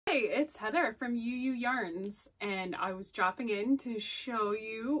Hey, it's Heather from Ewe Ewe Yarns, and I was dropping in to show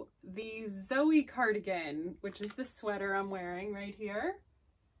you the Zoey cardigan, which is the sweater I'm wearing right here.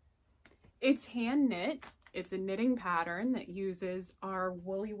 It's hand knit. It's a knitting pattern that uses our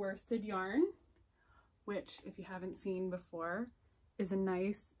woolly worsted yarn, which, if you haven't seen before, is a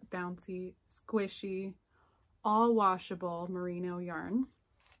nice, bouncy, squishy, all washable merino yarn.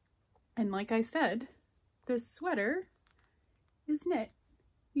 And like I said, this sweater is knit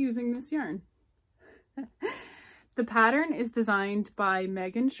using this yarn. The pattern is designed by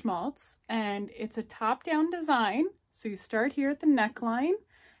Meaghan Schmaltz, and it's a top-down design. So you start here at the neckline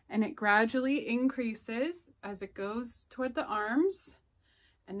and it gradually increases as it goes toward the arms,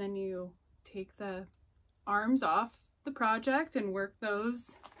 and then you take the arms off the project and work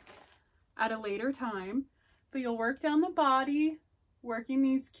those at a later time. But you'll work down the body, working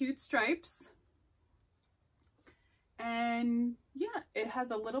these cute stripes. And yeah, it has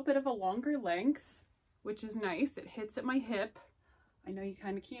a little bit of a longer length, which is nice. It hits at my hip. I know you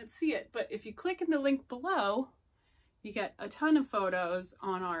kind of can't see it, but if you click in the link below, you get a ton of photos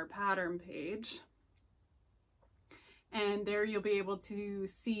on our pattern page. And there you'll be able to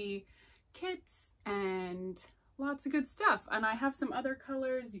see kits and lots of good stuff. And I have some other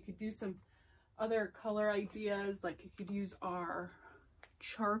colors. You could do some other color ideas, like you could use our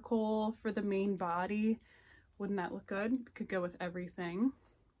charcoal for the main body. Wouldn't that look good? Could go with everything.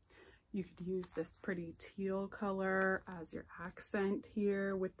 You could use this pretty teal color as your accent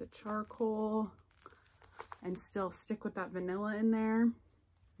here with the charcoal and still stick with that vanilla in there.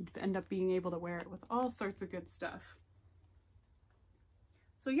 You'd end up being able to wear it with all sorts of good stuff.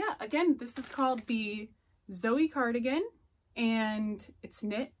 So yeah, again, this is called the Zoey cardigan, and it's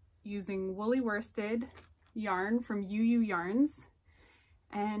knit using woolly worsted yarn from Ewe Ewe Yarns.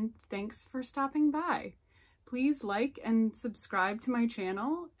 And thanks for stopping by. Please like and subscribe to my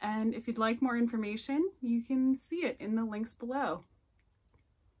channel, and if you'd like more information, you can see it in the links below.